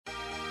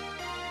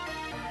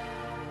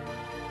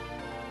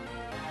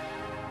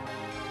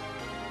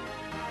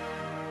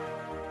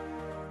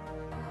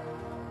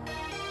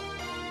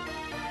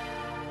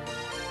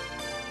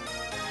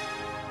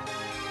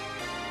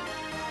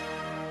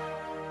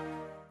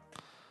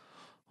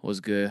What's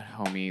good,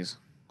 homies?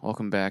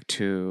 Welcome back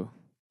to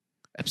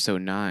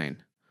episode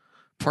 9,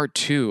 part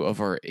 2 of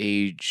our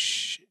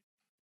age.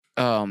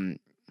 What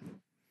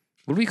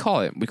do we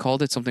call it? We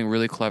called it something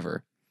really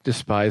clever.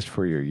 Despised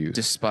for your youth.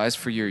 Despised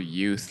for your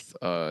youth.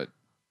 The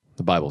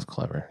Bible's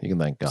clever. You can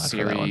thank God for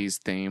that one. Series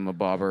theme, a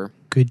bobber.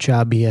 Good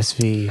job,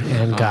 ESV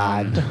and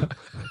God.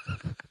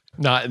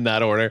 Not in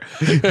that order.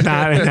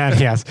 Not in that,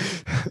 yes.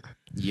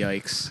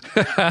 Yikes!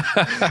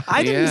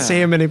 I didn't say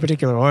them in any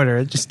particular order.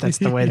 It just that's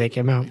the way they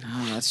came out.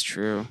 No, that's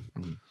true.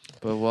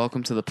 But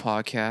welcome to the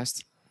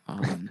podcast.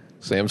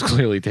 Sam's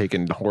clearly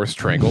taken horse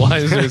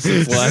tranquilizers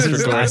since last This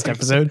is the last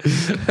episode.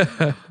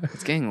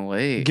 It's getting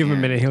late. Give him a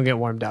man. minute; he'll get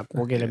warmed up.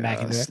 We'll get him back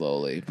into it.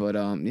 Slowly. But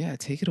yeah,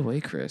 take it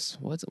away, Chris.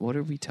 What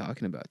are we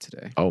talking about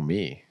today? Oh,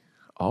 me.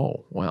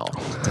 Oh, well.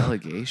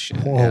 Delegation.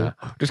 Whoa. Yeah.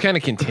 Just kind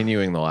of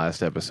continuing the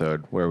last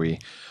episode where we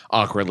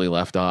awkwardly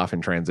left off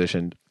and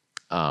transitioned.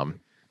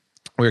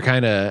 We were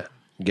kind of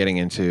getting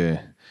into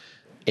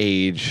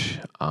age,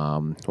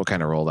 what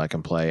kind of role that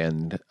can play.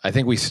 And I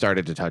think we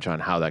started to touch on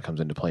how that comes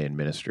into play in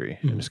ministry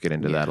and just get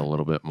into that a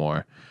little bit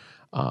more.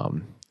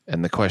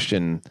 And the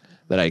question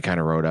that I kind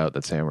of wrote out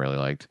that Sam really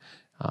liked,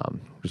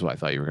 which is why I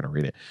thought you were going to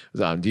read it,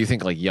 was, do you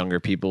think like younger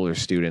people or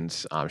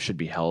students should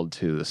be held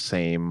to the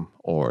same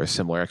or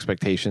similar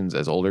expectations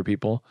as older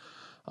people,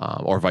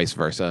 or vice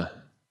versa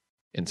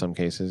in some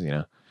cases, you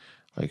know?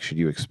 Like, should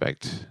you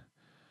expect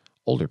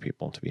older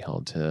people to be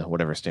held to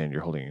whatever standard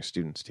you're holding your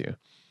students to?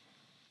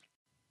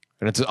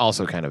 And it's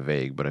also kind of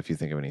vague, but if you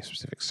think of any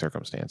specific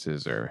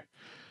circumstances or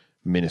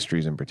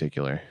ministries in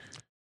particular.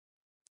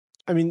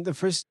 I mean, the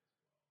first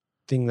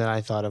thing that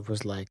I thought of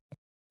was like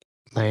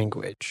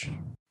language.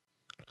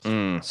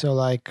 So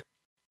like,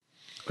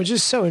 which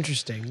is so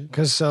interesting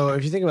because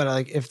if you think about it,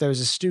 like if there was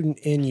a student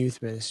in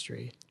youth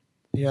ministry,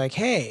 you're like,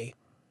 hey,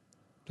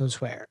 don't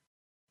swear.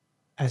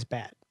 That's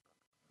bad.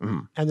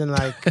 Mhm. And then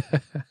like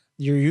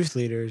your youth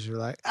leaders are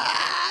like, no,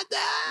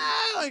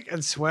 like,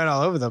 and swear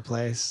all over the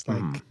place. Like,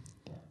 Mhm.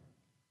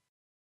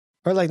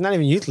 or like not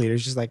even youth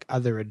leaders, just like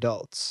other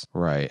adults.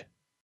 Right.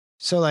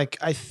 So like,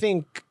 I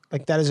think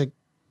like that is a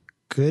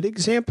good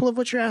example of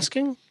what you're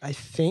asking. I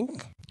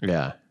think.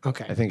 Yeah,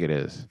 Okay. I think it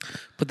is.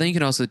 But then you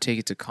can also take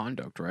it to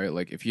conduct, right?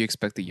 Like if you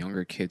expect the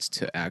younger kids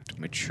to act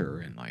mature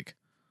and like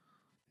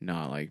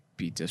not like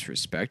be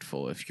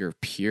disrespectful, if your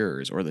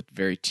peers or the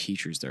very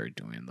teachers that are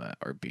doing that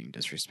are being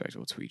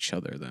disrespectful to each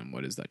other, then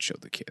what does that show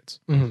the kids?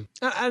 Mhm.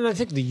 And I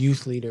think the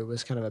youth leader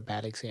was kind of a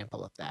bad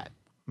example of that.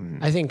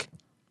 Mhm.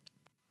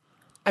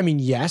 I mean,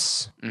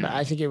 yes, Mhm. but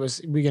I think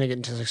we're going to get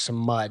into like some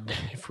mud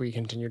if we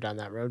continue down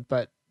that road.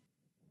 But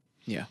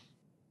Yeah.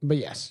 But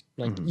yes,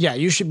 like, Mhm. yeah,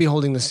 you should be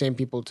holding the same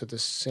people to the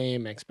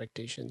same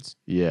expectations.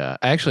 Yeah.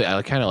 Actually,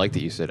 I kind of like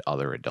that you said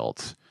other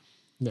adults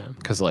Yeah.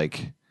 because,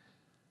 like,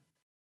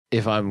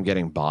 if I'm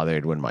getting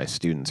bothered when my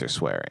students are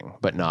swearing,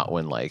 but not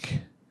when,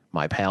 like,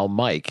 my pal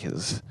Mike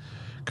is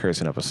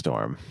cursing up a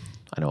storm.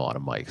 I know a lot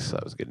of Mikes, so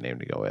that was a good name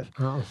to go with.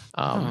 Oh.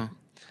 Huh.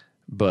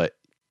 But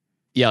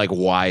yeah, like,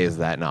 why is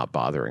that not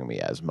bothering me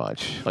as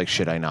much? Like,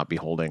 should I not be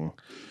holding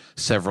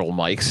several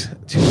mics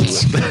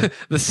to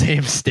the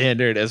same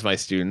standard as my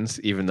students,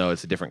 even though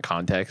it's a different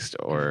context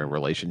or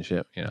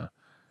relationship, you know?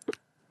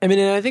 I mean,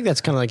 and I think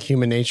that's kind of like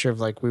human nature of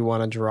like, we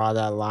want to draw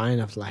that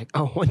line of like,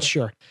 oh, once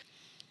you're,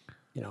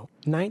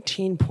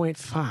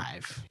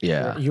 19.5,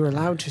 Yeah. you're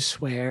allowed to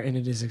swear and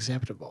it is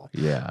acceptable.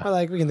 Yeah. Or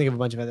like, we can think of a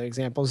bunch of other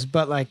examples,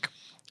 but like,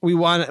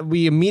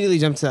 we immediately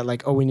jump to that,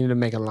 like, oh, we need to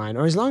make a line.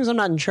 Or as long as I'm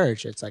not in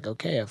church, it's like,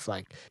 okay, if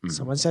like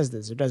someone says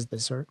this or does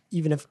this, or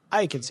even if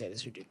I can say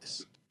this or do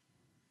this.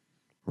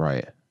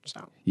 Right.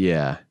 So,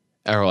 Yeah.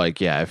 Or like,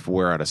 yeah, if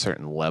we're at a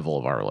certain level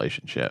of our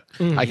relationship,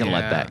 I can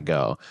let Yeah. that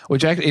go,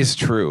 which actually is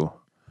true.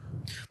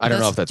 I don't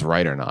know if that's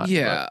right or not.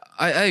 Yeah,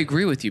 I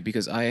agree with you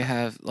because I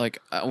have like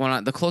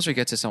the closer I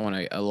get to someone,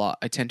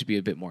 I tend to be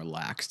a bit more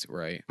laxed,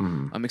 right?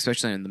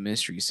 Especially in the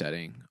ministry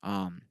setting.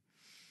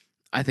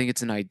 I think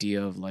it's an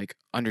idea of like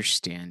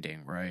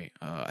understanding, right?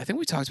 I think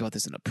we talked about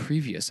this in a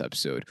previous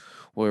episode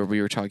where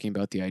we were talking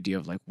about the idea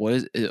of like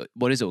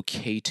what is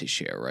okay to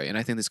share, right? And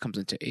I think this comes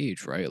into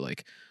age, right?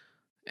 Like,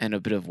 and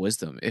a bit of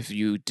wisdom. If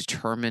you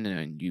determine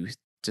and you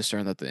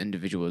discern that the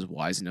individual is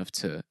wise enough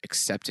to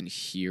accept and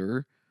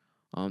hear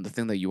the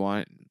thing that you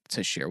want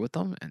to share with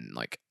them, and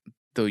like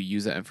they'll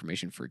use that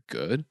information for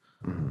good.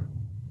 Mhm.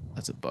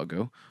 That's a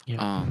buggo.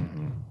 Yeah.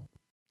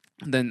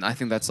 Then I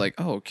think that's like,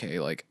 oh, okay,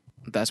 like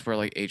that's where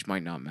like age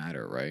might not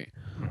matter, right?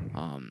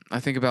 I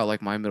think about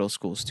like my middle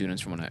school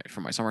students from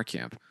from my summer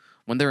camp.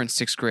 When they're in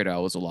 6th grade, I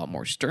was a lot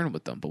more stern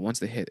with them. But once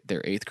they hit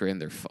their 8th grade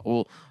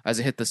and as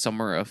they hit the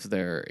summer of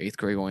their 8th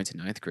grade going to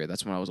 9th grade,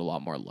 that's when I was a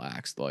lot more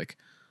lax. Like,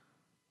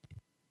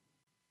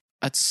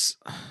 that's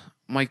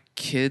my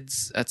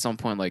kids at some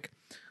point, like,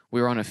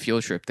 we were on a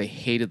field trip. They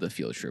hated the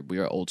field trip. We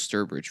were at Old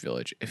Sturbridge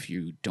Village. If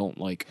you don't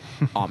like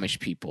Amish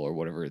people or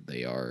whatever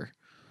they are,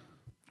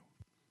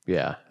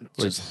 Yeah.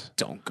 just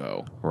don't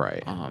go.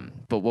 Right.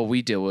 But what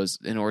we did was,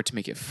 in order to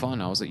make it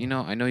fun, I was like,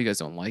 I know you guys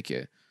don't like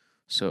it,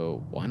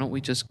 so why don't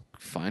we just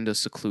find a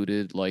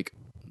secluded like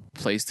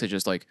place to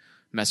just like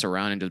mess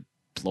around and just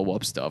blow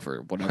up stuff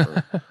or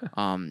whatever.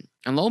 And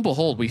lo and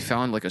behold, we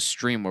found like a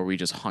stream where we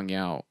just hung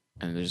out,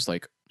 and there's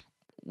like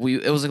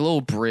it was like a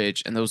little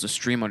bridge, and there was a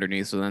stream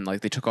underneath. So then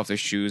like they took off their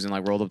shoes and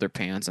like rolled up their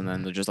pants, and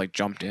then they just like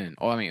jumped in.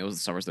 Oh, I mean, it was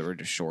the summers that were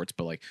just shorts,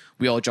 but like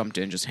we all jumped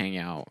in, just hang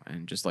out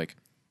and just like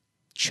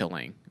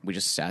chilling. We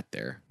just sat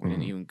there. We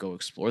didn't even go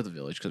explore the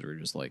village because we were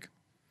just like,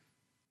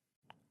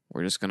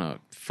 we're just gonna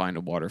find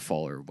a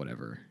waterfall or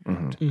whatever.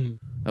 And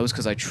that was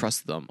because I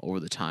trusted them over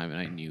the time, and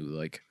I knew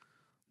like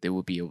they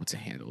would be able to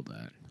handle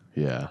that.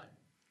 Yeah.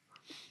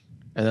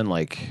 And then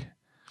like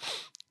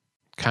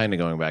kind of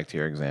going back to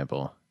your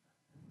example,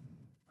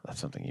 that's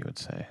something you would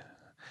say.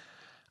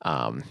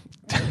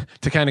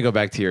 To kind of go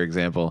back to your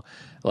example,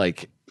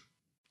 like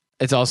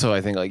it's also,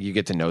 I think, like you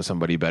get to know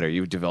somebody better.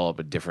 You develop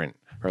a different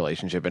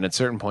relationship. And at a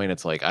certain point,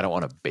 it's like, I don't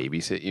want to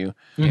babysit you.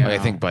 Yeah. Like,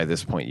 I think by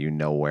this point, you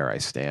know where I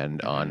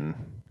stand on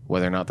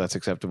whether or not that's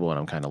acceptable. And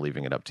I'm kind of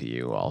leaving it up to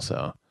you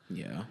also.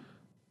 Yeah.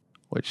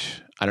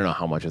 Which I don't know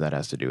how much of that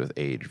has to do with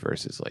age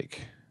versus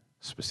like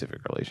specific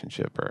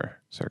relationship or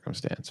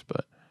circumstance.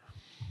 But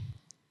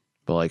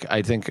like,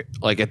 I think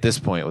like at this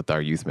point with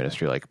our youth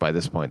ministry, like by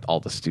this point, all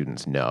the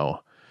students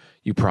know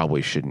you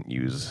probably shouldn't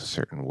use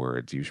certain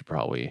words. You should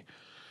probably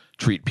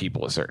treat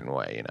people a certain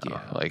way, you know,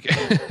 like,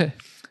 And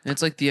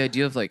it's like the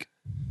idea of like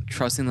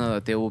trusting them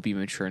that they will be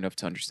mature enough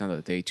to understand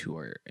that they too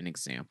are an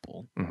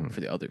example for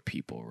the other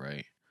people,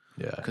 right?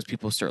 yeah. Because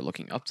people start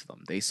looking up to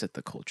them. They set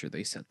the culture.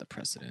 They set the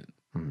precedent.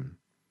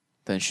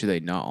 Then should they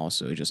not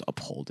also just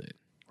uphold it?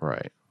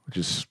 Right. Which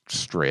is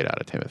straight out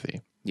of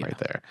Timothy Yeah. right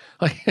there.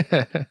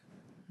 Like,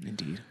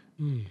 Indeed.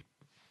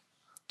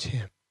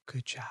 Tim,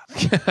 good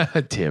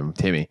job.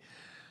 Timmy.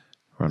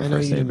 We're on I a know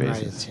first you name didn't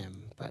write it, basis.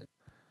 Tim,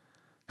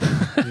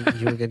 but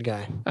you're a good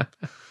guy.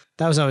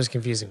 That was always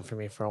confusing for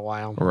me for a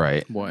while.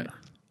 Right. What?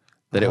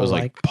 That it was Oh,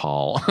 like like-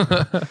 Paul.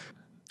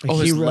 Oh,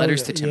 his he wrote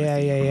letters it. to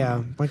Timothy.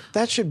 Yeah. Like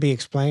that should be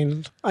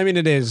explained. I mean,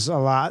 it is a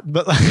lot,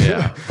 but like,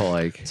 Yeah. But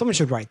like, someone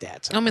should write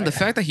that. I mean, the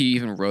fact that he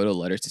even wrote a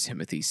letter to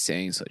Timothy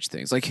saying such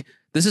things, like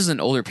this is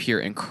an older peer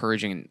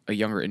encouraging a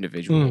younger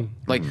individual.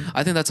 Like,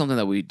 I think that's something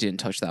that we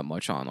didn't touch that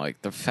much on.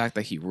 Like the fact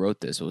that he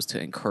wrote this was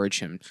to encourage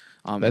him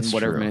in That's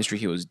whatever true. ministry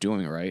he was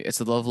doing. Right? It's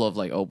the level of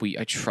like,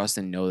 I trust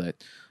and know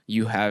that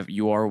you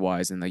are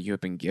wise and that you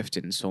have been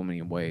gifted in so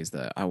many ways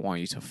that I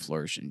want you to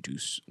flourish and do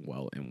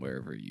well in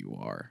wherever you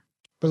are.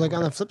 But like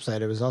on the flip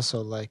side, it was also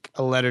like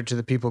a letter to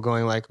the people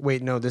going like,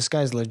 wait, no, this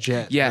guy's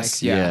legit.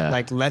 Yes, Like, yeah.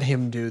 Like let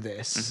him do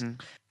this.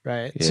 Mhm.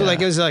 Right. Yeah. So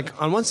like it was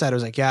like on one side it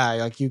was like, yeah,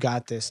 like you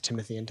got this,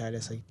 Timothy and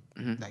Titus, like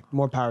Mhm. like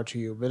more power to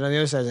you. But on the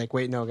other side, it's like,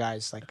 wait, no,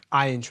 guys, like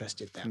I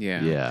entrusted them.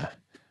 Yeah. yeah.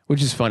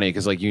 Which is funny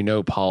because like, you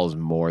know, Paul's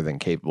more than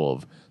capable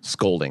of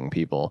scolding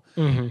people.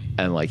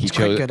 And like he He's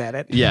quite chose. good at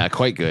it. Yeah,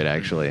 quite good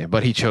actually.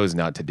 But he chose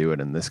not to do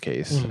it in this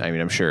case. I mean,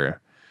 I'm sure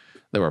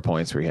there were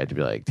points where he had to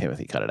be like,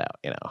 Timothy, cut it out,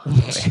 you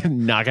know,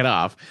 knock it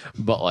off.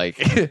 But like,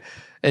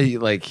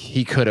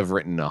 he could have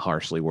written a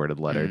harshly worded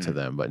letter to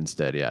them, but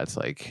instead, yeah, it's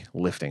like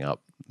lifting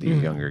up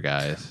these younger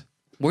guys.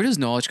 Where does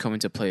knowledge come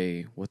into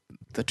play with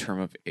the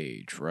term of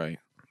age, right?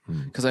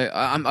 Because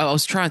I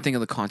was trying to think of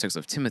the context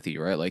of Timothy,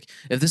 right? Like,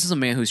 if this is a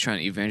man who's trying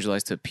to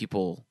evangelize to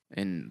people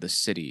in the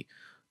city,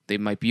 they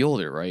might be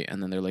older, right?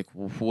 And then they're like,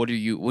 well, what do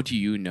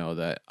you know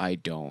that I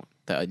don't,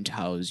 that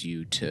entitles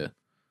you to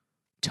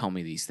tell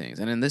me these things?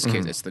 And in this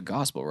case, it's the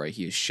gospel, right?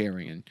 He is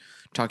sharing and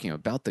talking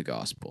about the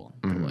gospel.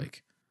 But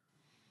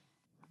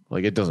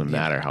Like, it doesn't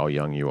matter how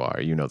young you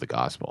are, you know the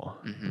gospel.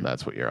 And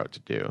that's what you're out to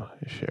do,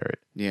 is share it.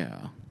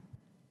 yeah.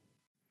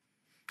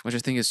 Which I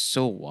think is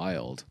so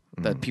wild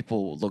that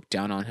people look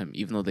down on him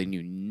even though they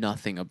knew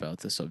nothing about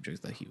the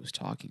subject that he was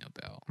talking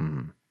about.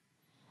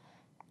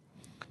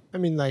 I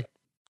mean, like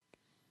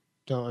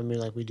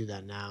we do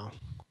that now.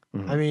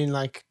 I mean,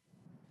 like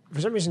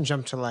for some reason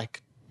jump to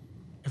like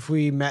if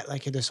we met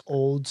like this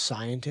old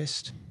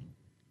scientist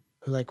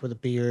who like with a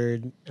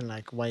beard and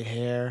like white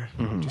hair.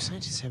 Do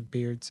scientists have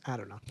beards? I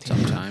don't know.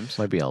 Sometimes.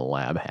 Might be a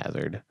lab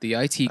hazard. The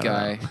IT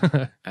guy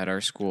at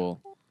our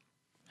school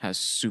has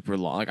super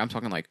long, like I'm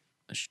talking like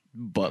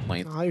butt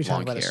length Oh, you're talking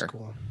long about a hair.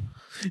 school.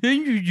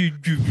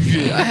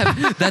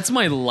 That's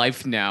my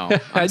life now.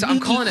 I'm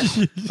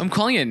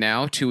calling it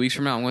now. 2 weeks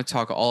from now, I'm going to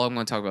talk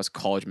about is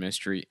college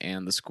ministry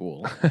and the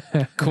school.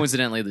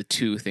 Coincidentally, the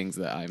two things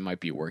that I might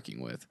be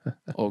working with.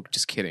 Oh,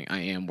 just kidding.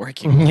 I am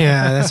working with.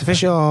 Yeah, that's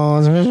official.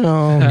 It's official.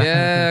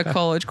 Yeah,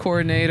 college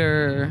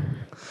coordinator.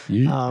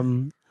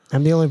 I'm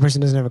the only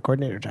person who doesn't have a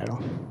coordinator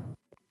title.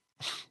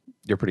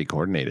 You're pretty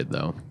coordinated,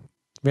 though.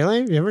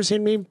 Really? You ever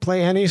seen me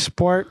play any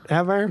sport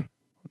ever?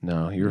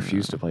 No, you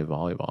refuse to play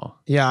volleyball.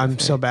 Yeah, I'm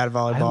so bad at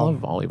volleyball. I love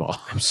volleyball.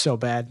 I'm so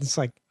bad. It's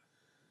like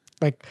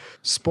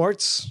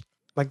sports.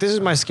 Like this is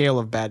my scale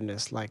of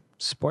badness. Like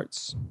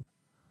sports.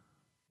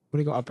 What do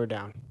you go up or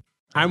down?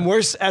 I'm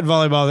worse at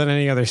volleyball than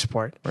any other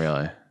sport.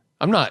 Really?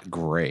 I'm not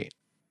great,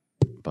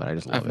 but I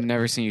just love I've it.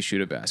 never seen you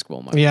shoot a basketball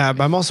in my Yeah, life.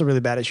 but I'm also really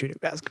bad at shooting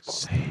basketball.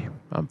 Same.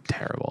 I'm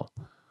terrible.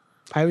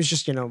 I was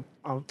just, I'll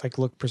like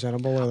look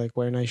presentable or like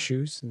wear nice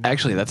shoes. And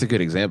Actually, that's a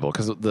good example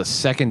because the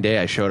second day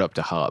I showed up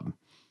to Hub,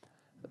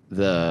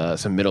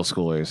 some middle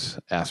schoolers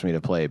asked me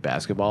to play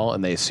basketball,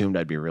 and they assumed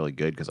I'd be really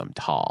good because I'm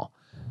tall.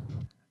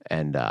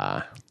 And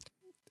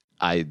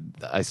I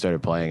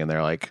started playing, and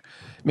they're like,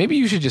 maybe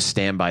you should just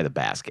stand by the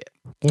basket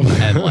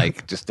and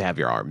like just have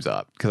your arms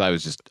up, because I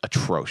was just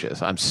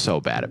atrocious. I'm so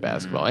bad at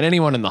basketball, and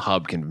anyone in the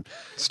hub can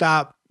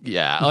Stop.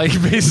 yeah, like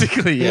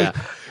basically yeah.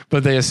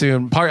 But they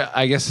assume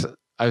I guess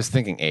I was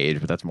thinking age,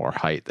 but that's more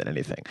height than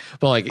anything.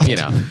 But like, you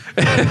know,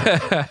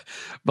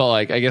 but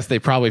like, I guess they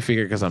probably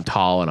figure because I'm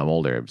tall and I'm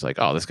older, it's like,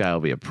 oh, this guy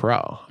will be a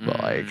pro. But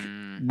like,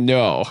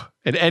 no.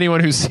 And anyone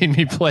who's seen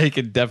me play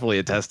can definitely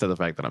attest to the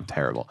fact that I'm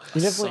terrible.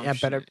 You're definitely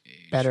Assumption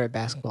better at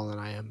basketball than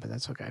I am, but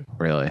that's okay.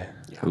 Really?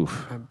 Yeah,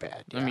 Oof. I'm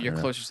bad. I mean, you're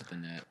closer to the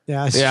net.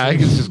 Yeah, that's Yeah, I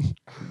true. think it's just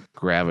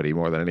gravity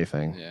more than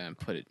anything. Yeah, and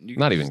put it. You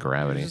Not can even just-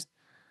 gravity. just-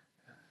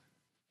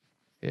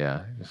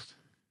 Yeah. Just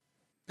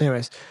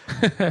Anyways,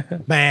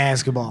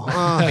 basketball.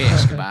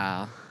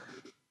 basketball.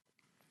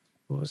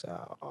 What was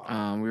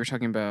that? We were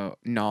talking about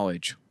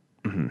knowledge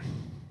Mhm.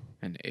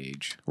 and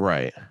age.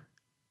 Right.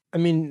 I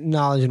mean,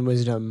 knowledge and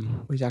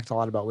wisdom. We talked a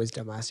lot about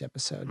wisdom last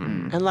episode,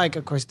 Mhm. and like,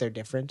 of course, they're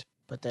different,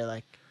 but they're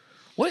like.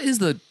 What is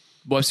the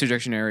Webster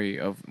Dictionary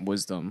of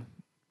wisdom?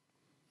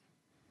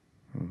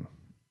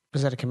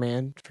 Was that a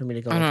command for me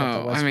to go I look don't up the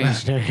know. West I mean-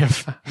 Dictionary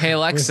of Hey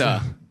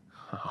Alexa,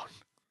 Oh,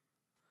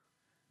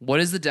 what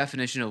is the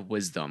definition of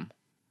wisdom?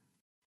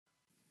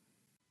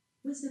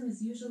 Wisdom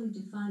is usually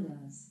defined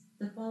as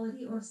the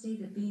quality or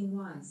state of being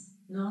wise,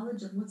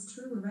 knowledge of what's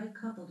true or right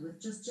coupled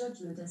with just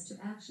judgment as to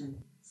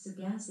action,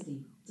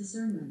 sagacity,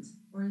 discernment,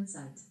 or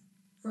insight.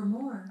 For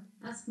more,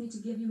 ask me to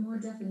give you more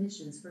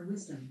definitions for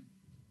wisdom.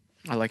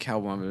 I like how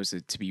one was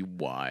it to be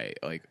why,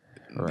 like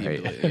the Right.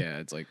 ability, yeah,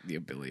 it's like the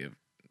ability of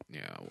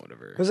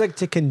whatever. It was like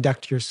to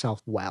conduct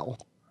yourself well,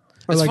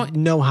 or It's like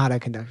fun- know how to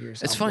conduct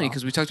yourself. It's funny well.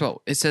 because we talked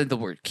about it said the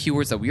word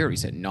keywords that we already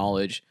said: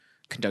 knowledge,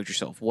 conduct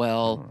yourself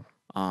well.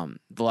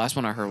 The last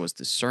one I heard was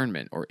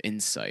discernment or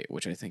insight,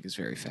 which I think is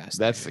very fascinating.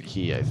 that's the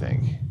key, I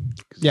think.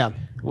 Yeah,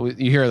 Well,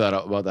 you hear that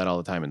about that all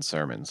the time in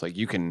sermons. Like,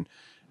 you can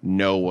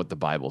know what the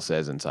Bible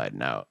says inside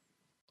and out,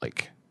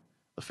 like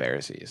the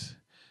Pharisees,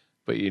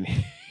 but you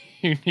need,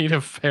 you need a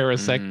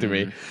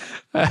pharisectomy.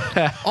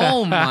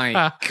 Oh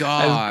my As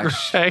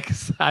gosh! Greg-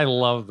 I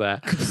love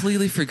that.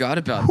 Completely forgot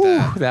about Whew,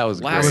 that. that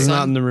was I Last was great.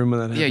 not in the room when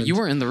that happened. Yeah, you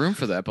were in the room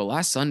for that, but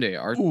last Sunday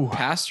our Ooh.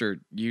 pastor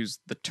used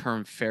the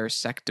term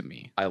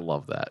pharisectomy. I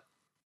love that.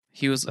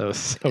 He was That was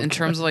so in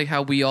terms of like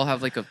how we all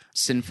have like a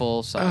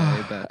sinful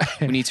side that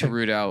we need to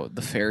root out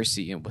the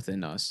Pharisee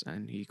within us,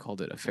 and he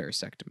called it a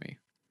pharisectomy.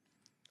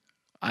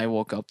 I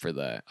woke up for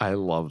that. I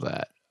love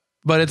that.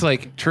 But it's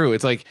like true.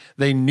 It's like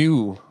they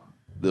knew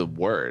the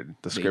word,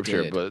 the They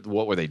scripture, did. but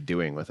what were they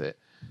doing with it?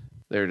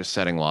 They're just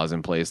setting laws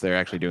in place. They're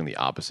actually doing the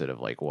opposite of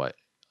like what,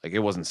 like it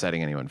wasn't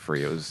setting anyone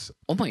free. It was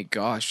Oh my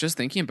gosh, just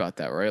thinking about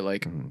that, right?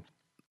 Like Mhm.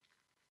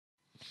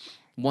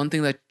 one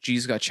thing that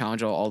Jesus got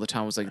challenged all the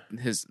time was like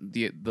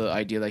the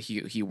idea that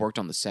he worked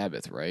on the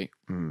Sabbath, right?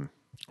 mm,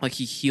 Like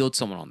he healed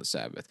someone on the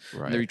Sabbath.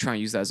 right. And they're trying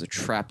to use that as a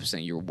trap,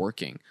 saying you're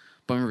working.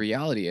 But in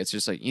reality, it's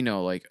just like,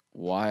 like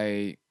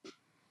why,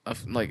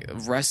 like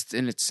rest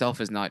in itself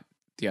is not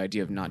the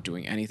idea of not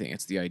doing anything.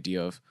 It's the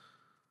idea of,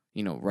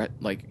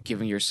 like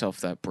giving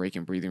yourself that break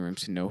and breathing room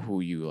to know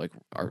who you like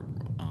are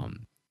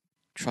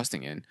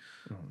trusting in.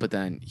 Mhm. But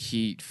then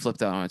he flipped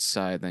that on its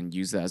side, then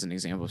used that as an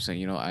example of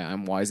saying,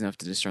 I'm wise enough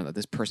to discern that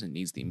this person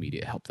needs the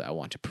immediate help that I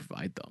want to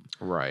provide them.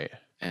 Right.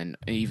 And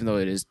even though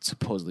it is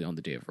supposedly on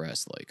the day of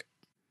rest, like,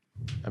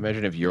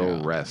 Imagine if your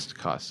Yeah. rest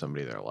cost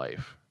somebody their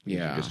life.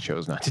 Yeah. You just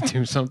chose not to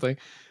do something.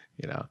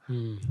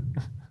 Hmm.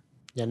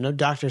 Yeah, no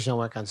doctors don't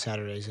work on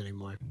Saturdays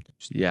anymore.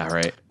 Yeah,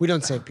 right. We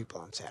don't save people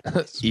on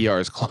Saturdays. ER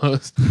is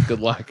closed. Good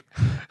luck.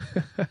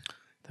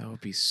 that would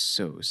be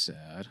so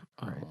sad.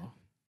 Right. Oh.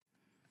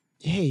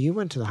 Hey, you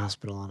went to the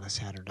hospital on a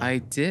Saturday. I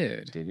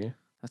did. Did you?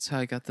 That's how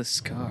I got the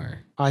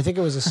scar. Oh, I think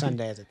it was a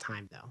Sunday at the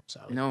time, though.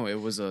 So No, it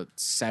was a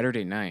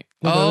Saturday night.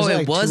 No, but it was it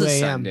like was 2 a a.m.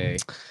 Sunday.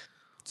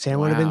 Sam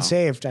would have Wow. been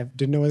saved. I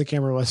didn't know where the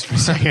camera was for a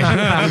second.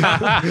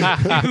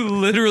 You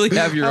literally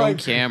have your I own like-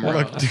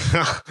 camera.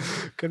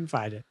 Couldn't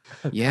find it.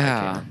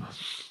 Yeah.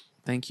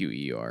 Thank you,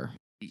 ER.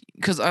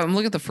 Because I'm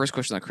looking at the first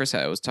question that Chris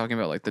had. It was talking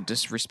about like the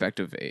disrespect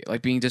of age,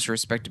 like being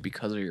disrespected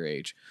because of your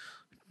age.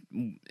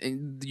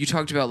 And you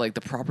talked about like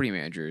the property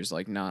managers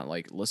like not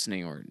like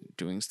listening or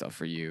doing stuff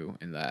for you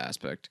in that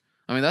aspect.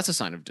 I mean, that's a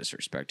sign of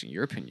disrespect in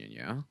your opinion,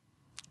 yeah.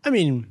 I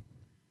mean,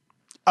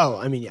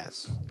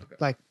 yes. Okay.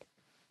 Like,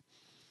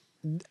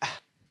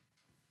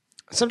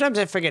 sometimes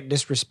I forget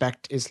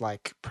disrespect is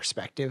like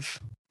perspective.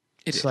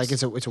 It's like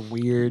it's a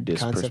weird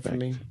concept for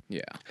me.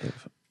 yeah.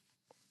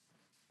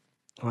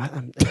 What?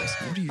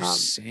 What are you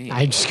saying?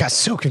 I just got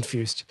so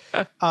confused.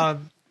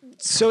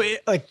 So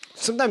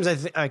sometimes I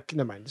think like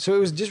never mind. So it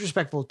was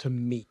disrespectful to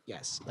me.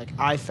 Yes, like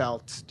I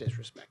felt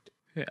disrespected.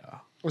 yeah.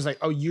 It was like,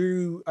 oh,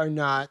 you are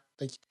not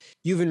like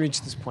you haven't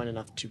reached this point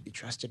enough to be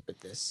trusted with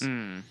this.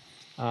 Mm.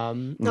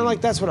 No,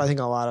 like that's what I think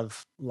a lot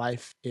of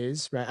life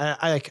is, right?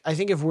 I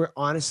think if we're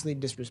honestly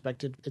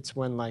disrespected, it's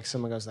when like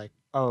someone goes like,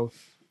 oh,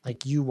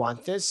 like you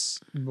want this,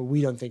 but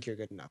we don't think you're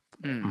good enough,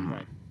 Mm.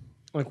 right?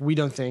 like we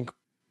don't think,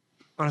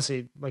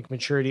 honestly, like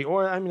maturity,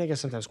 or I mean, I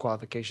guess sometimes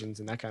qualifications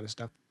and that kind of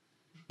stuff.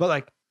 But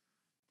like,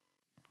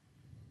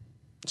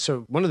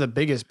 so one of the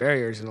biggest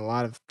barriers in a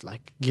lot of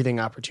like getting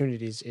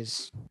opportunities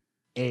is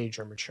age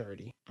or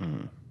maturity.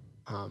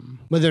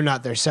 Whether or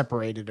not they're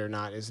separated or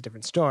not is a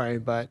different story,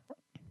 but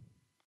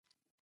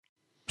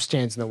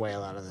stands in the way a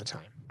lot of the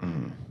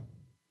time.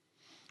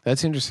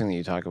 That's interesting that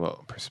you talk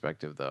about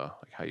perspective, though,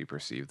 like how you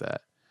perceive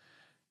that.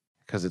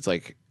 Because it's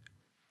like,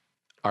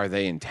 are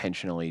they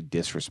intentionally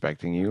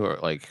disrespecting you, or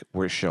like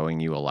we're showing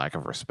you a lack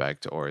of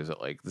respect, or is it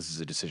like this is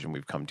a decision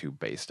we've come to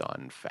based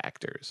on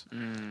factors?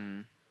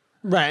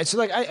 Right. So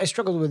like I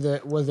struggled with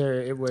it,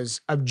 whether it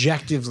was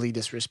objectively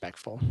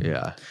disrespectful,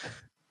 Yeah.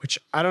 which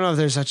I don't know if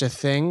there's such a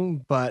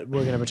thing, but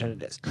we're going to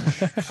pretend it is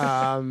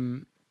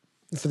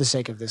for the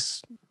sake of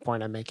this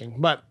point I'm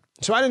making. But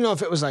so I don't know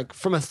if it was like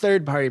from a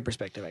third party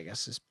perspective, I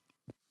guess is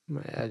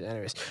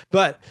anyways,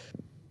 but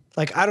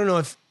like, I don't know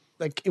if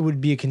like it would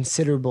be a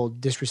considerable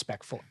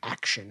disrespectful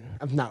action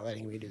of not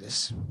letting me do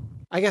this.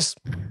 I guess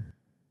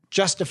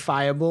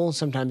justifiable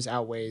sometimes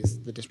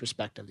outweighs the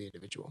disrespect of the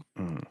individual.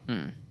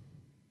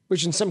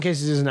 Which in some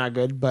cases is not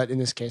good, but in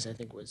this case, I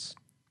think was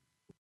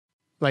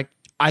like,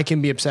 I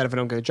can be upset if I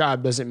don't get a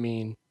job. Doesn't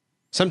mean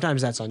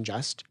sometimes that's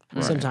unjust.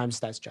 Right. Sometimes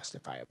that's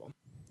justifiable.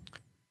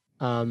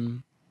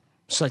 So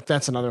like,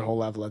 that's another whole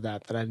level of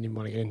that I didn't even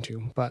want to get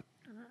into, but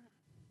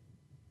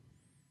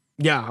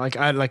yeah, like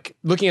I like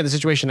looking at the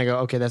situation, I go,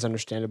 okay, that's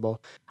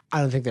understandable.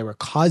 I don't think they were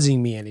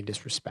causing me any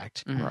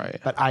disrespect, Right.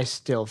 but I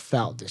still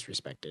felt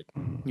disrespected.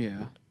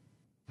 Yeah.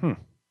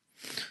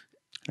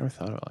 Never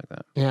thought about it like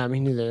that. Yeah, me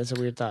neither. That's a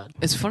weird thought.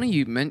 It's funny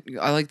you meant.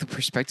 I like the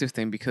perspective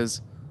thing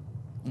because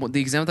the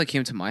example that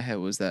came to my head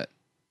was that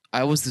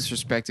I was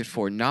disrespected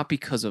for not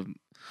because of.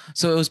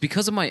 So it was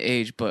because of my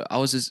age, but I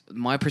was just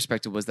my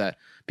perspective was that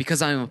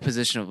because I'm in a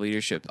position of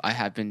leadership, I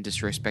have been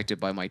disrespected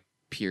by my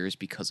peers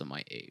because of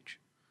my age.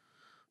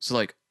 So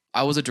like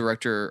I was a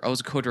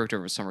co-director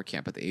of a summer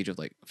camp at the age of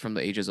like from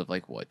the ages of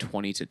like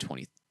 20 to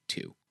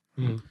 22.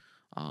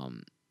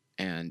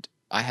 And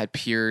I had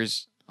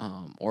peers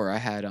or I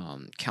had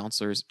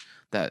counselors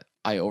that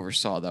I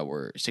oversaw that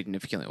were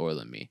significantly older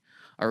than me.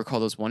 I recall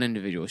this one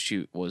individual,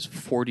 she was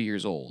 40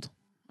 years old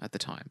at the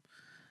time.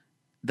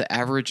 The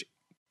average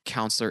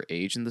counselor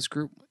age in this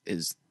group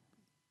is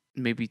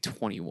maybe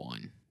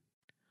 21.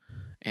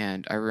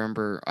 And I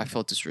remember I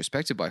felt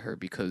disrespected by her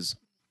because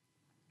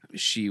I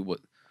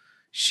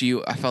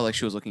felt like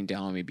she was looking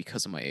down on me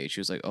because of my age. She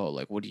was like, "Oh,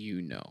 like what do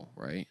you know,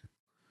 right?"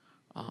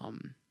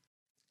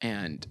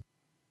 And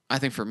I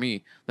think for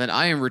me, then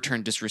I in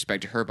return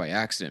disrespected her by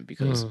accident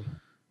because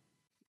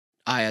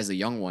I, as a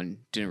young one,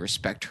 didn't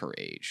respect her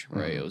age,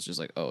 right? It was just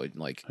like, oh,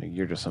 like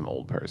You're just some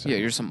old person. yeah,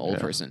 you're some old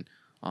person.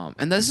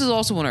 And this is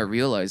also when I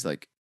realized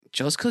like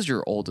just because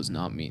you're old does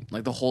not mean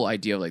like the whole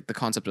idea of like the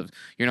concept of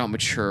you're not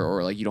mature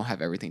or like you don't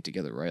have everything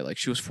together, right? Like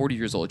she was 40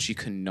 years old, she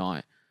could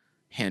not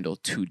handle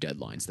 2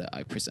 deadlines that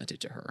I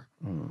presented to her,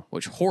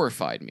 which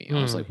horrified me.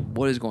 I was like,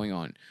 what is going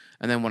on?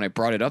 And then when I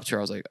brought it up to her,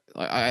 I was like,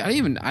 I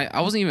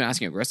wasn't even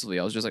asking aggressively.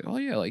 I was just like, oh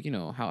yeah, like, you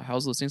know,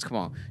 how's those things come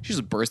on? She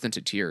just burst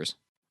into tears.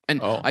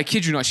 And I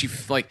kid you not, she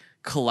like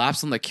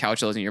collapsed on the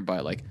couch I was nearby,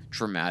 like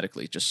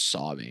dramatically, just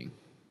sobbing.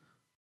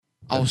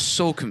 I was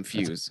so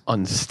confused.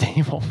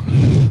 Unstable.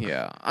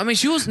 Yeah. I mean,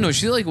 she was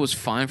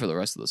fine for the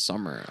rest of the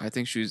summer. I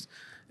think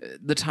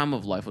the time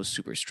of life was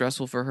super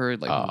stressful for her,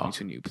 like moving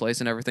to a new place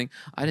and everything.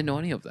 I didn't know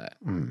any of that.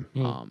 And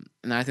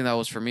I think that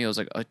was for me, it was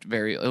like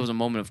it was a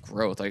moment of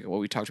growth, like what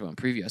we talked about in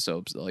previous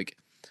episodes. Like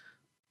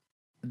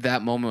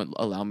that moment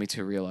allowed me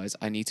to realize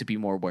I need to be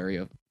more wary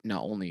of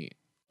not only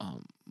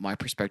my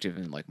perspective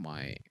and like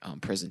my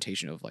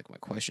presentation of like my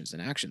questions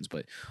and actions,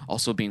 but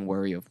also being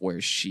wary of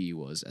where she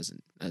was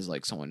as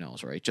like someone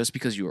else, right? Just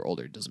because you are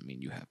older doesn't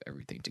mean you have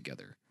everything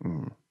together.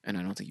 And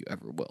I don't think you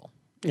ever will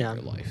in your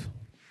life.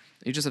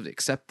 You just have to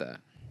accept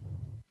that.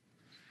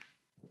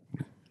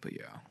 But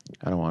yeah.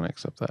 I don't want to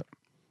accept that.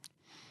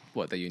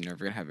 What, that you're never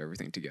going to have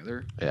everything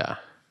together? Yeah.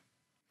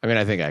 I mean,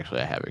 I think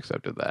actually I have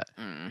accepted that.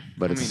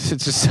 But I it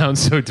just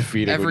sounds so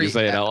defeating when you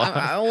say it out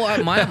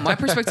loud. My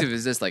perspective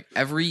is this, like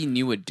every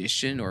new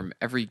addition or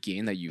every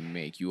gain that you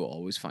make, you will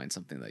always find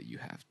something that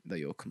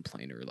you'll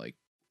complain or like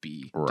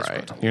be right.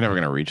 disgruntled. You're never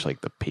going to reach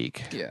like the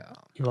peak. Yeah.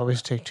 You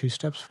always take 2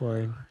 steps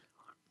forward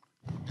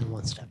and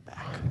 1 step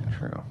back.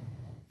 True.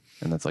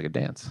 And that's like a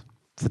dance.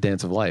 It's the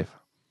dance of life.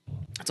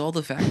 It's all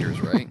the factors,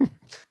 right?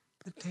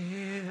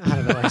 I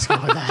don't know where I was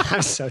going with that.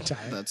 I'm so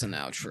tired. That's an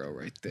outro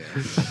right there.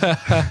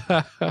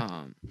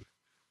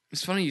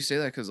 It's funny you say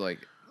that because like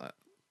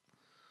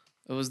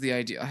it was the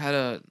idea. I had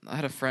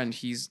a friend.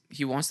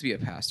 He wants to be a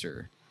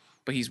pastor,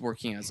 but he's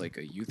working as like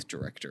a youth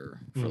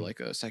director for like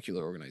a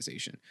secular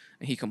organization,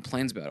 and he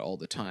complains about it all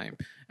the time.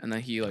 And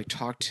then he like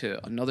talked to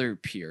another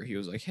peer. He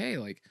was like, "Hey,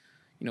 like,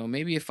 you know,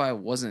 maybe if I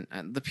wasn't,"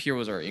 and the peer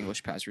was our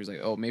English pastor. He's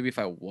like, "Oh, maybe if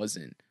I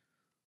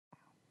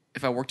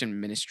worked in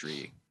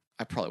ministry,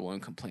 I probably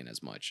wouldn't complain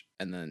as much."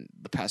 And then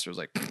the pastor was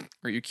like,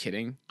 "Are you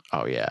kidding?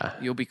 Oh, yeah.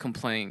 You'll be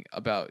complaining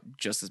about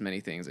just as many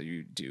things that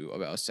you do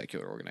about a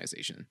secular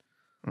organization."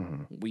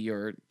 We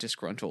are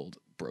disgruntled,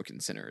 broken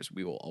sinners.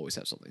 We will always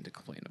have something to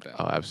complain about,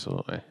 Oh,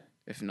 absolutely.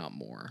 if not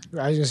more.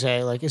 I was gonna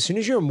say, like, as soon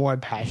as you're more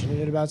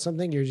passionate about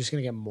something, you're just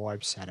gonna get more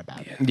upset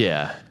about it.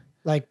 Yeah.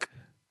 Like,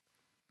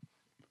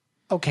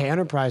 okay,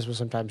 Enterprise will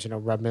sometimes,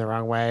 rub me the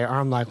wrong way, or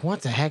I'm like,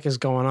 what the heck is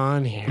going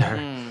on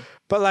here?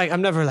 But like,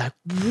 I'm never like,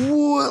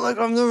 what? Like,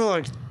 I'm never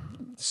like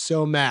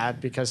so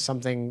mad because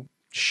something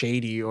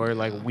shady or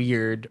like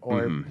weird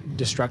or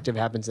destructive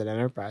happens at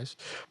Enterprise.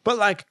 But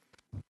like,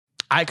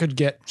 I could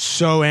get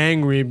so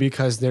angry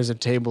because there's a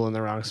table in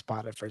the wrong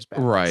spot at first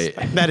balance. Right.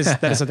 Like, that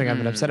is something I've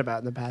been upset about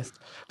in the past.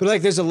 But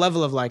like, there's a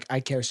level of like, I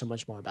care so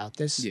much more about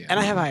this, Yeah. and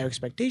I have higher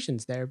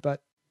expectations there.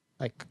 But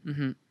like,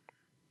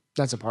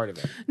 that's a part of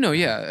it. No,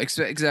 yeah,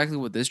 exactly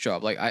with this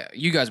job. Like,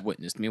 you guys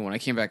witnessed me when I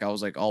came back. I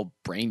was like all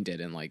brain dead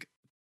and like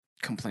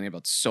complaining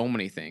about so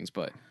many things,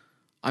 but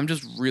I'm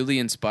just really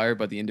inspired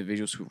by the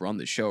individuals who run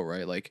the show,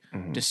 right? Like,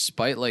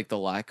 despite like the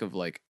lack of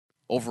like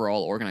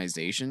overall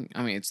organization.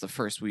 I mean, it's the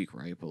first week,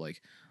 right? But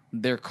like,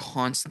 they're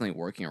constantly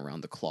working around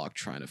the clock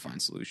trying to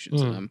find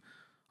solutions. And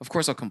of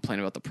course, I'll complain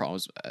about the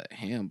problems at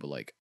hand, but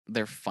like,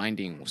 they're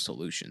finding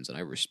solutions, and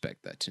I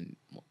respect that to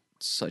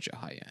such a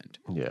high end.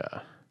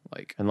 Yeah.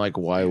 Like, And like,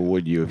 why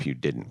would you if you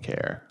didn't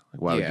care?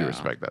 Like, why would you Yeah.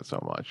 respect that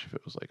so much if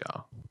it was like,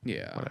 oh,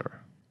 yeah.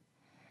 whatever?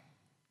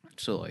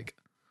 So like,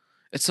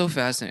 it's so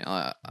fascinating.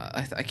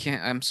 I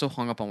can't. I'm so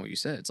hung up on what you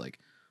said. It's like,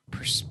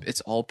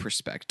 it's all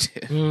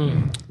perspective.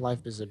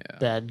 Life is a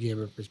bad game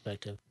of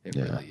perspective. It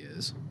really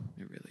is.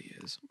 It really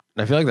is.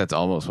 And I feel like that's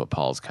almost what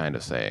Paul's kind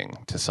of saying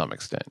to some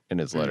extent in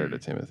his letter to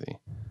Timothy.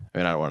 I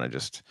mean, I don't want to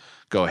just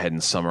go ahead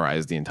and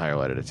summarize the entire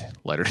letter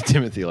to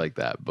Timothy like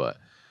that, but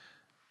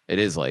it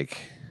is like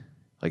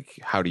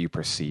how do you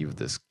perceive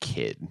this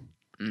kid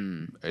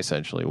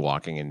essentially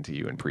walking into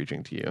you and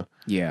preaching to you?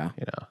 Yeah.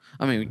 You know?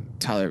 I mean,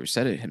 Tyler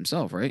said it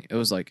himself, right? It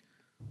was like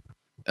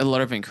a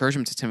letter of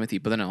encouragement to Timothy,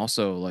 but then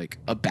also like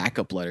a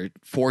backup letter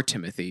for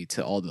Timothy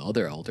to all the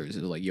other elders.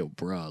 It was like, yo,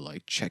 bruh,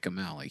 like check him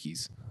out. Like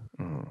he's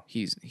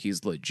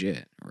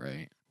legit,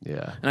 right?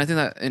 Yeah. And I think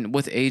that, and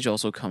with age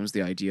also comes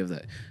the idea of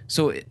that.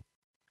 So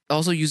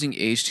also using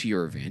age to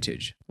your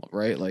advantage,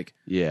 right? Like,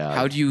 Yeah.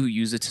 how do you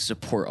use it to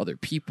support other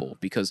people?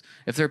 Because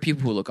if there are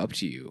people who look up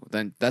to you,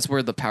 then that's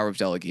where the power of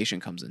delegation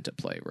comes into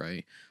play,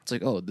 right? It's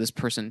like, oh, this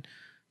person,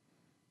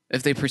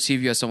 if they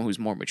perceive you as someone who's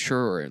more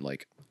mature or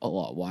like a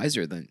lot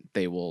wiser, then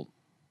they will,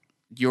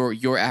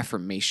 your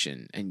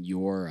affirmation and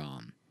your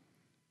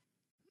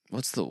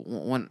what's the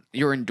one,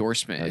 your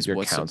endorsement is your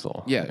what's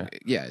counsel.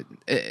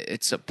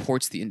 it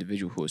supports the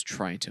individual who is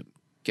trying to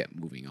get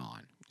moving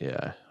on.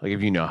 Yeah. Like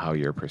if you know how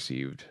you're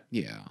perceived,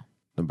 Yeah.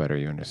 the better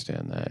you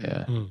understand that.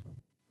 Yeah.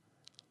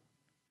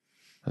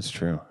 That's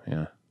true.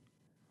 Yeah.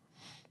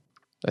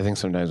 I think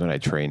sometimes when I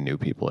train new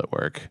people at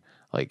work,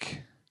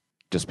 like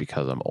just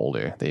because I'm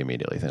older, they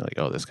immediately think like,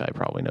 oh, this guy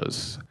probably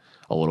knows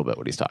a little bit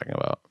what he's talking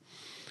about.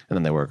 And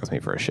then they work with me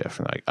for a shift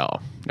and they're like, oh,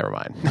 never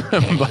mind.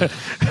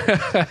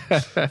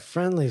 But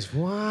Friendlies,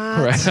 what?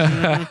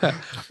 right.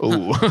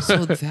 Ooh.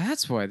 So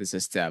that's why this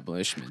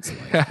establishment's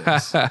like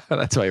this.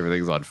 That's why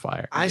everything's on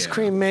fire. Ice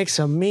cream makes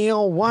a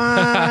meal. What?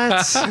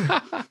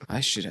 I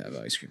should have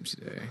ice cream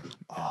today.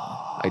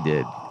 I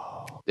did.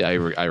 Yeah,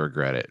 I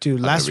regret it. Dude,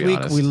 I'm last gonna be week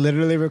honest. we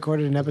literally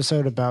recorded an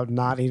episode about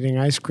not eating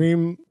ice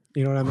cream.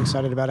 You know what I'm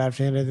excited about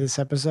after the end of this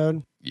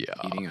episode? Yeah.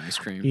 Eating ice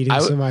cream. Eating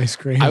some ice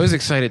cream. I was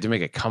excited to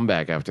make a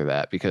comeback after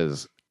that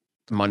because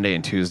Monday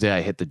and Tuesday I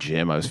hit the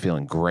gym. I was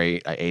feeling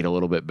great. I ate a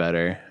little bit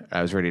better.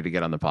 I was ready to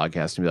get on the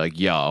podcast and be like,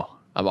 yo,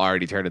 I'm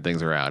already turning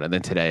things around. And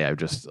then today I'm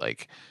just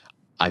like,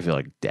 I feel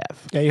like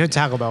death. Yeah, you had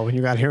Taco Bell when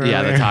you got here.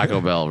 Yeah, earlier. the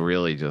Taco Bell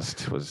really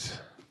just was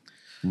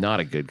not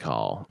a good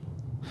call.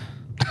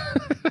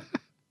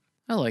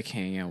 I like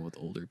hanging out with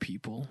older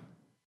people.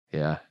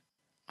 Yeah.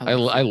 I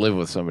I live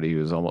with somebody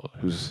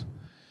who's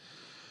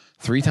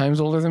 3 times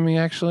older than me,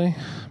 actually.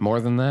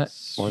 More than that.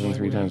 More than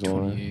 3 times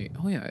older. 28.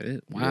 Oh, yeah, it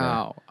is.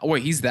 Wow. Oh,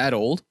 wait, he's that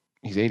old?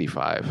 He's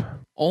 85.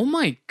 Oh,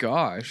 my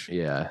gosh.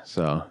 Yeah,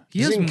 so.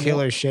 He's in more-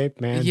 killer shape,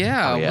 man.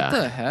 Yeah, Oh, yeah.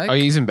 what the heck? Oh,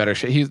 he's in better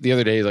shape. The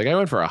other day, he's like, I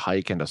went for a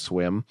hike and a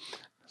swim.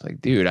 It's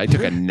like, dude, I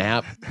took a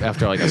nap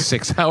after like a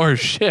 6-hour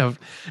shift,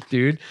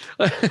 dude.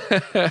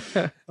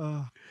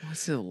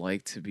 What's it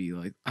like to be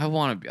like? I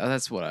want to be.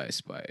 That's what I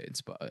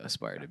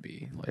aspire to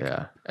be. Like,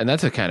 Yeah. And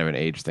that's a kind of an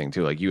age thing,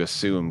 too. Like, you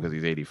assume because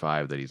he's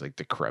 85 that he's like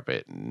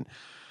decrepit and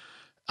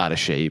out of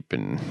shape.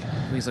 And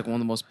he's like one of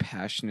the most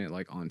passionate,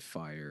 like on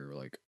fire,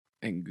 like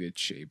in good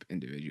shape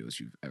individuals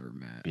you've ever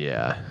met.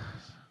 yeah.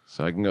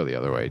 So I can go the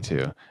other way,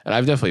 too. And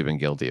I've definitely been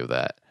guilty of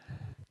that.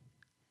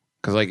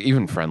 Because, like,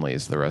 even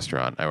Friendly's, the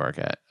restaurant I work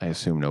at, I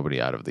assume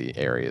nobody out of the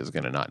area is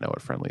going to not know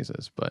what Friendly's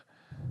is. But,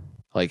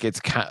 like,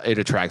 it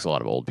attracts a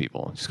lot of old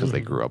people just because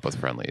they grew up with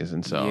Friendly's.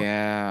 And so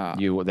Yeah.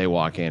 they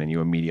walk in and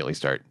you immediately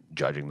start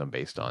judging them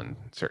based on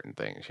certain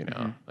things, you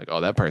know? Like,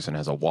 oh, that person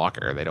has a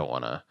walker. They don't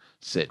want to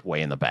sit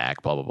way in the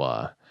back, blah, blah,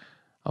 blah,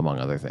 among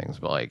other things.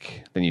 But,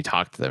 like, then you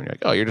talk to them and you're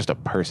like, oh, you're just a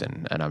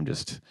person. And I'm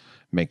just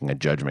making a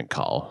judgment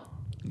call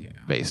Yeah.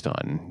 based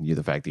on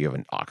the fact that you have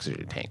an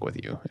oxygen tank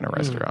with you in a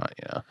restaurant,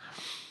 you know?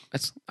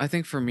 I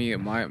think for me,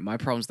 my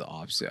problem's the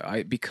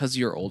opposite. Because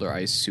you're older, I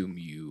assume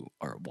you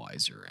are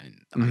wiser,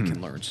 and I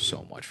can learn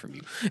so much from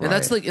you. And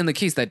that's like in the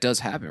case that does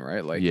happen,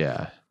 right? Like,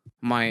 Yeah.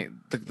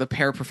 The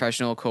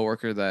paraprofessional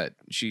coworker that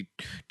she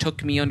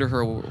took me under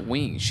her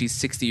wing. She's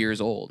 60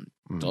 years old,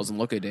 doesn't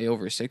look a day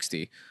over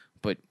 60,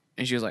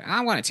 and she was like,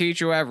 "I'm going to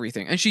teach you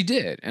everything," and she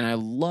did. And I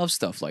love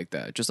stuff like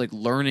that, just like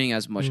learning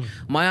as much.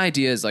 My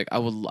idea is like I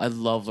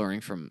love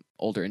learning from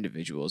older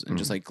individuals and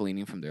just like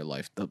gleaning from their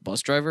life. The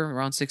bus driver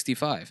around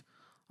 65,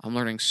 I'm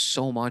learning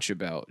so much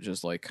about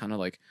just like kind of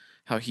like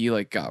how he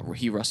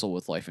wrestled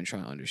with life and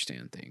trying to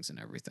understand things and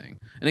everything.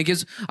 And it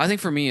gives, I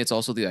think for me, it's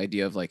also the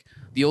idea of like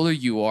the older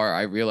you are,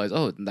 I realize,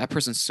 oh, that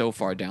person's so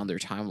far down their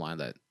timeline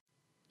that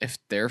if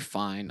they're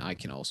fine, I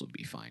can also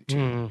be fine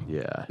too.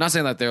 Yeah. Not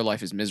saying that their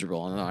life is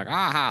miserable and they're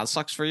like, it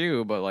sucks for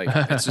you, but like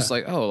it's just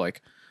like, oh,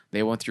 like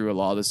they went through a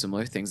lot of the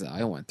similar things that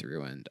I went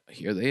through, and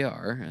here they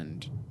are,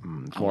 and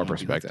It's more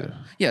perspective.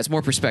 Yeah, it's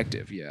more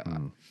perspective. Yeah,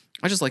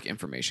 I just like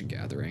information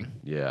gathering.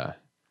 Yeah.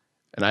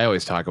 And I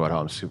always talk about how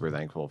I'm super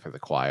thankful for the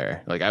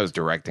choir. Like I was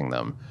directing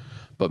them,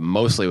 but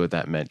mostly what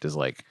that meant is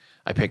like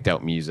I picked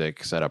out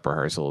music, set up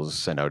rehearsals,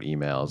 sent out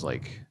emails,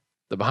 like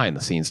the behind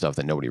the scenes stuff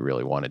that nobody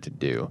really wanted to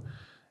do.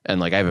 And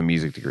like I have a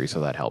music degree,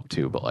 so that helped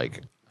too. But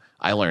like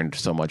I learned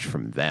so much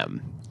from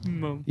them.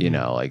 You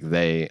know, like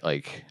they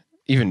like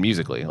even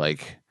musically,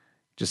 like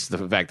just the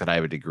fact that I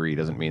have a degree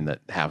doesn't mean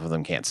that half of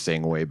them can't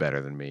sing way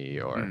better than me,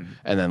 or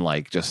and then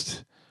like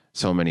just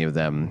so many of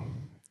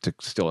them, to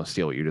still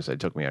steal what you just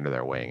said, took me under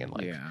their wing and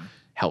like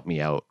helped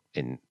me out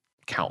in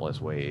countless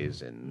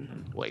ways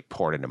and like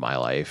poured into my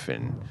life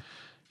and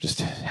just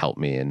helped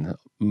me. And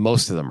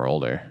most of them are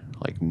older,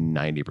 like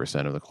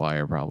 90% of the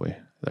choir probably.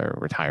 They're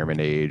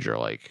retirement age or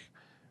like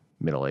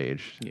middle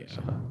age. Yeah.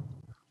 So.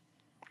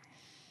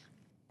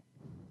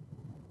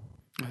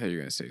 I thought you were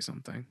going to say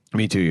something.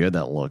 Me too. You had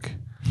that look.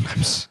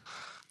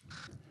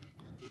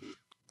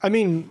 I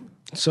mean,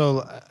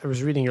 so I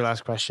was reading your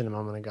last question a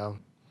moment ago.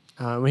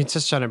 We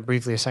touched on it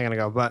briefly a second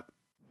ago, but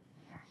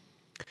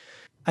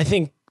I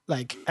think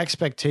like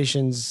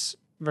expectations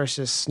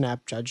versus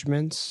snap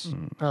judgments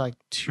are like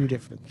two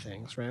different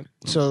things, right?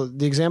 So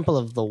the example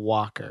of the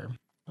walker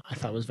I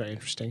thought was very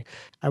interesting.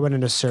 I went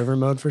into server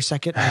mode for a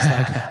second. I was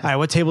like, all right,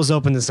 what table's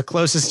open is the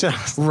closest to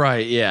us?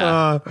 Right,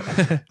 yeah.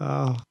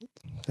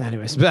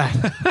 Anyways,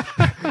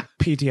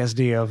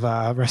 PTSD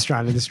of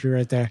restaurant industry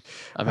right there.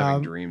 I'm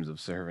having dreams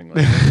of serving like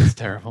this. It's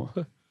terrible.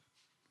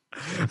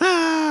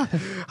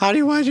 How do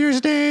you want your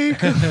steak?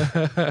 Sorry,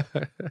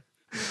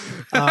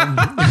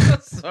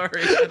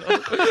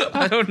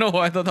 I don't know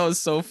why I thought that was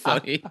so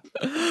funny.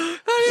 How do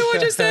you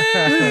want your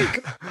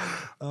steak?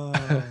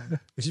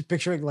 Just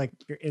picturing like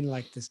you're in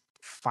like this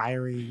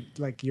fiery,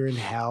 like you're in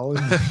hell.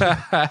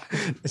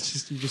 It's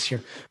just you just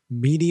hear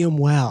medium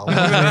well.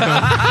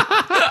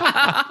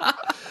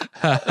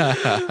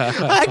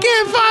 I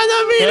can't find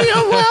the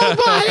medium well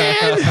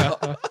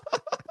button.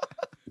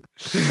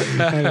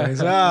 Anyways,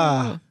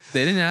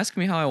 they didn't ask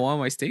me how I want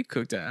my steak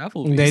cooked at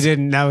Applebee's. They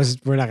didn't.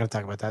 We're not going to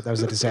talk about that. That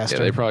was a disaster.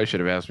 Yeah, they probably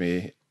should have asked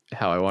me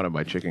how I wanted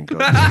my chicken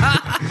cooked,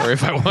 or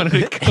if I wanted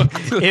it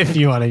cooked. If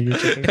you wanted your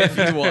chicken cooked.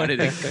 If you wanted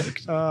it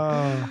cooked.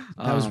 That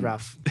was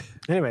rough.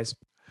 Anyways,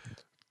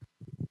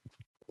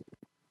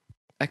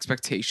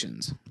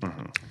 expectations.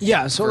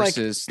 Yeah. So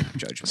versus snap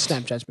judgments.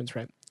 Snap judgments,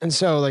 right? And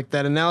so like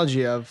that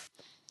analogy of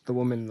the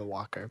woman in the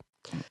walker,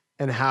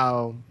 and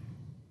how,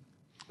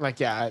 like,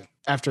 yeah,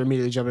 after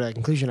immediately jumping to that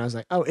conclusion, I was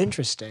like, oh,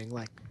 interesting.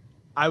 Like,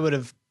 I would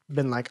have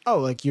been like, oh,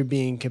 like you're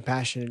being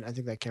compassionate. I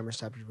think that camera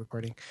stopped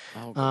recording.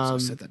 Oh, so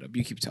set that up.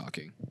 You keep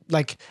talking.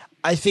 Like,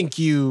 I think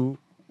you,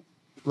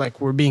 like,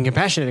 were being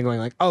compassionate and going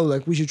like, oh,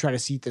 like we should try to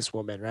seat this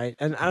woman, right?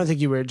 And I don't think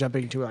you were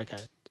jumping to like a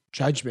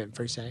judgment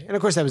per se. And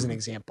of course, that was an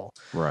example.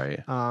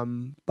 Right.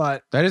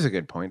 But that is a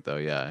good point, though.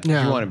 Yeah. If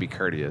Yeah. you want to be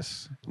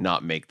courteous,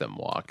 not make them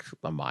walk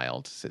a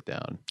mile to sit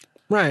down.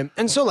 right.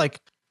 And so, like,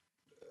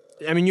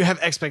 I mean, you have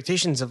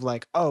expectations of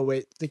like, oh,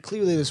 wait,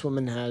 clearly this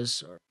woman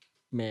has, or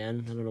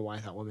man, I don't know why I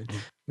thought woman.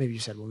 Maybe you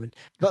said woman,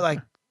 but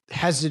like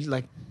has it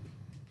like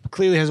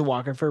clearly has a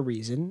walker for a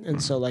reason,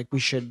 and so like we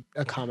should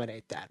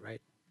accommodate that,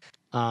 right?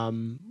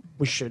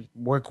 We should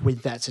work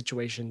with that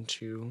situation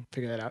to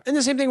figure that out. And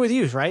the same thing with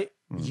youth, right?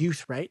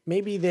 Youth, right?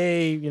 Maybe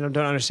they, don't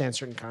understand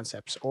certain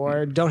concepts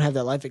or don't have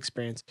that life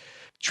experience.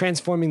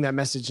 Transforming that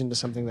message into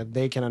something that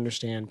they can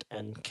understand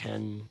and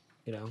can,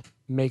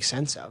 make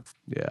sense of.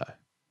 Yeah.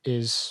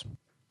 Is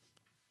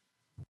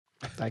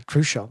like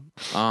crucial.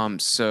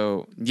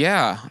 So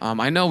yeah,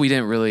 I know we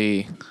didn't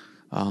really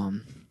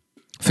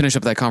finish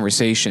up that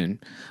conversation,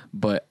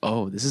 but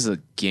this is a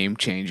game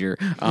changer.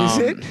 Is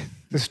it?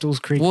 The stool's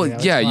creaking.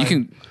 Well, yeah,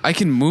 I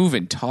can move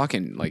and talk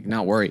and like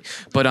not worry.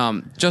 But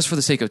just for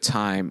the sake of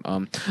time,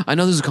 I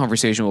know this is a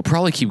conversation we'll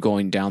probably keep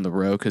going down the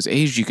road because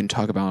age you can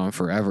talk about on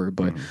forever.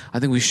 But I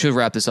think we should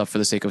wrap this up for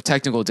the sake of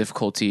technical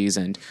difficulties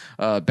and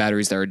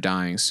batteries that are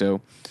dying.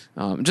 So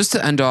just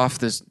to end off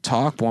this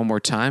talk one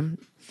more time.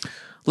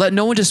 Let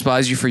no one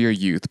despise you for your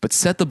youth, but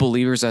set the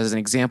believers as an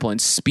example in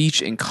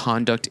speech, in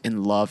conduct,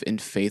 in love, in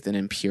faith, and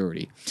in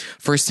purity.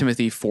 1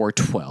 Timothy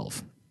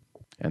 4:12.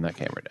 And that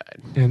camera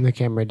died. And the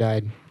camera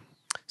died.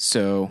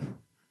 So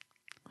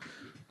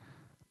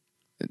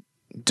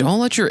don't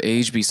let your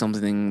age be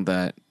something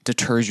that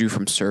deters you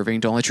from serving.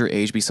 Don't let your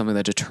age be something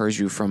that deters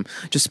you from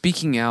just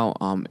speaking out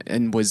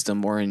in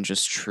wisdom or in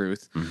just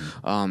truth.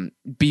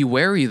 Be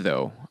wary,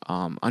 though.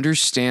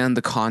 Understand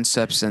the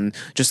concepts and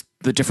just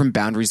the different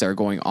boundaries that are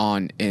going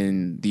on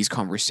in these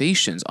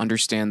conversations.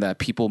 Understand that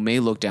people may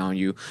look down on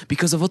you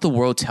because of what the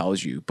world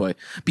tells you. But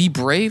be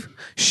brave.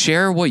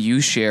 Share what you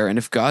share. And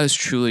if God is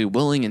truly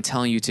willing and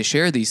telling you to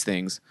share these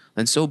things,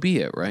 then so be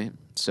it, right?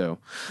 So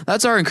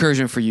that's our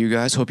encouragement for you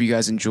guys. Hope you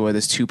guys enjoy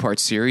this 2-part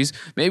series.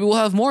 Maybe we'll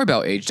have more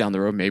about age down the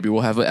road. Maybe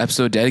we'll have an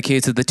episode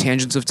dedicated to the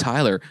tangents of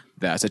Tyler.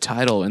 That's a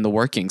title in the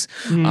workings.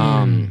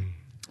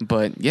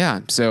 But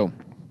yeah, so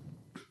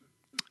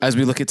as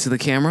we look into the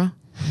camera,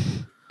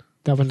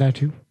 That one died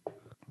too.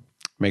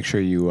 Make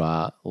sure you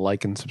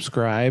like and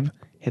subscribe.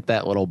 Hit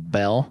that little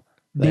bell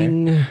there.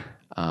 Ding.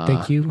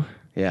 Thank you.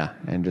 Yeah,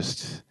 and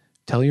just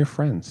tell your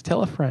friends.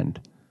 Tell a friend.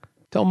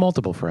 Tell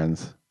multiple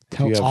friends. if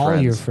you Tell have all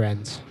friends. your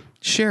friends.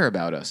 share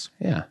about us.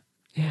 Yeah.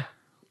 Yeah.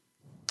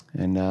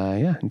 And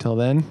yeah, until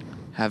then,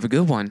 Have a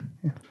good one.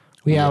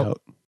 We out.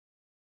 out.